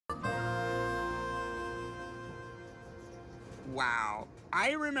Wow.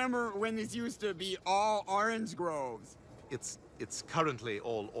 I remember when this used to be all orange groves. It's currently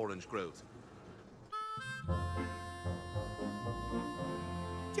all orange groves.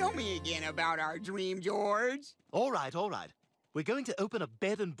 Tell me again about our dream, George. All right, all right. We're going to open a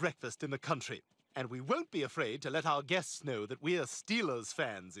bed and breakfast in the country. And we won't be afraid to let our guests know that we're Steelers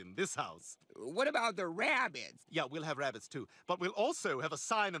fans in this house. What about the rabbits? Yeah, we'll have rabbits too. But we'll also have a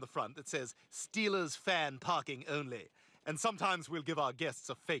sign in the front that says Steelers fan parking only. And sometimes we'll give our guests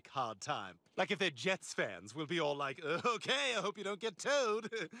a fake hard time. Like if they're Jets fans, we'll be all like, okay, I hope you don't get towed.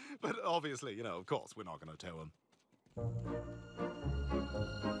 But obviously, you know, of course, we're not going to tow them.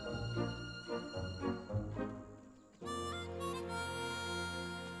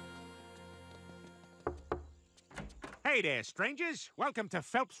 Hey there, strangers. Welcome to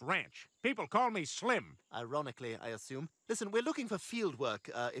Phelps Ranch. People call me Slim. Ironically, I assume. Listen, we're looking for field work,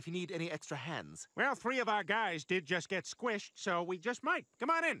 if you need any extra hands. Well, 3 of our guys did just get squished, so we just might. Come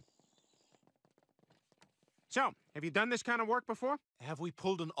on in. So, have you done this kind of work before? Have we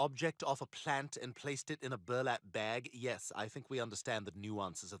pulled an object off a plant and placed it in a burlap bag? Yes, I think we understand the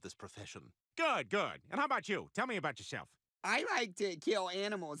nuances of this profession. Good, good. And how about you? Tell me about yourself. I like to kill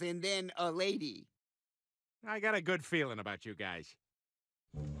animals and then a lady. I got a good feeling about you guys.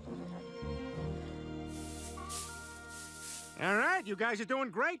 All right, you guys are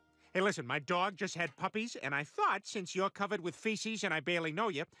doing great. Hey, listen, my dog just had puppies, and I thought, since you're covered with feces and I barely know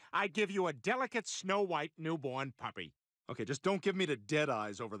you, I'd give you a delicate Snow White newborn puppy. Okay, just don't give me the dead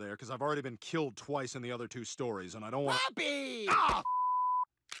eyes over there, because I've already been killed twice in the other 2 stories, and I don't want... Puppy! Ah!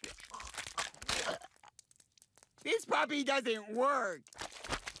 This puppy doesn't work.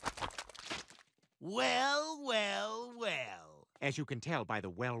 Well, well, well. As you can tell by the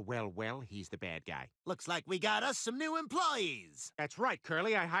well, he's the bad guy. Looks like we got us some new employees. That's right,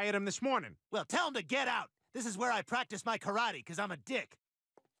 Curly. I hired him this morning. Well, tell him to get out. This is where I practice my karate, because I'm a dick.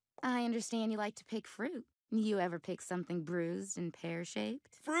 I understand you like to pick fruit. You ever pick something bruised and pear-shaped?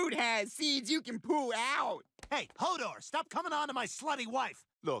 Fruit has seeds you can pull out. Hey, Hodor, stop coming on to my slutty wife.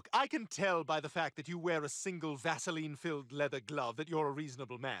 Look, I can tell by the fact that you wear a single Vaseline-filled leather glove that you're a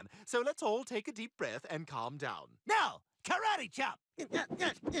reasonable man. So let's all take a deep breath and calm down. No! Karate chop! Oh,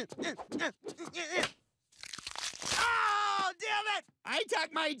 damn it! I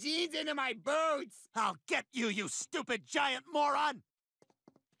tuck my jeans into my boots. I'll get you, you stupid giant moron!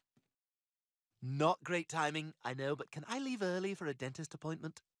 Not great timing, I know, but can I leave early for a dentist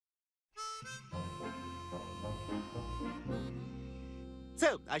appointment?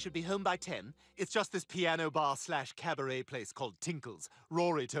 So, I should be home by 10. It's just this piano bar / cabaret place called Tinkle's.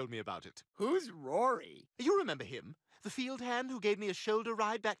 Rory told me about it. Who's Rory? You remember him? The field hand who gave me a shoulder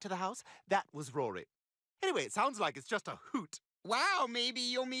ride back to the house? That was Rory. Anyway, it sounds like it's just a hoot. Wow, maybe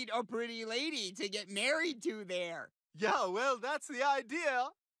you'll meet a pretty lady to get married to there. Yeah, well, that's the idea.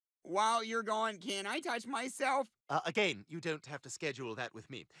 While you're gone, can I touch myself? Again, you don't have to schedule that with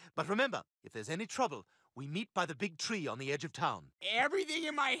me. But remember, if there's any trouble, we meet by the big tree on the edge of town. Everything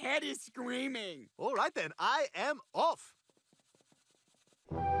in my head is screaming. All right, then. I am off.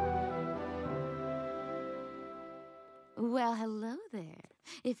 Well, hello there.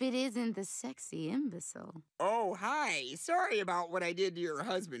 If it isn't the sexy imbecile. Oh, hi. Sorry about what I did to your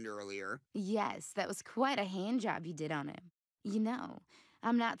husband earlier. Yes, that was quite a hand job you did on him. You know,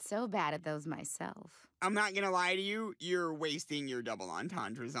 I'm not so bad at those myself. I'm not gonna lie to you. You're wasting your double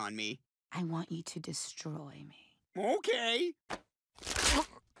entendres on me. I want you to destroy me. Okay.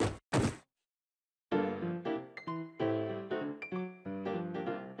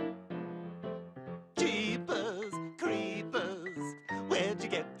 Jeepers, creepers, where'd you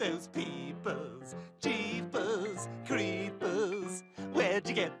get those peepers? Jeepers, creepers, where'd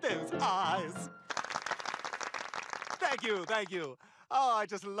you get those eyes? Thank you, thank you. Oh, I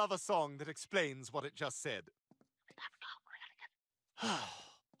just love a song that explains what it just said.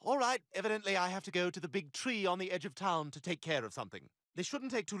 All right, evidently I have to go to the big tree on the edge of town to take care of something. This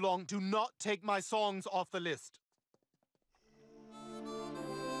shouldn't take too long. Do not take my songs off the list.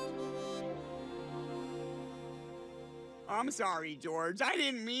 I'm sorry, George. I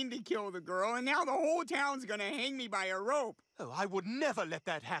didn't mean to kill the girl, and now the whole town's gonna hang me by a rope. Oh, I would never let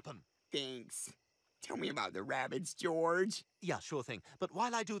that happen. Thanks. Tell me about the rabbits, George. Yeah, sure thing. But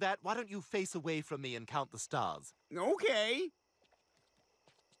while I do that, why don't you face away from me and count the stars? Okay.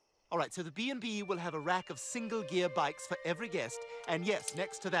 All right, so the B&B will have a rack of single-gear bikes for every guest. And yes,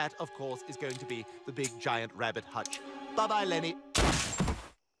 next to that, of course, is going to be the big giant rabbit hutch. Bye-bye, Lenny.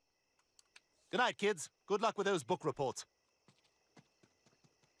 Good night, kids. Good luck with those book reports.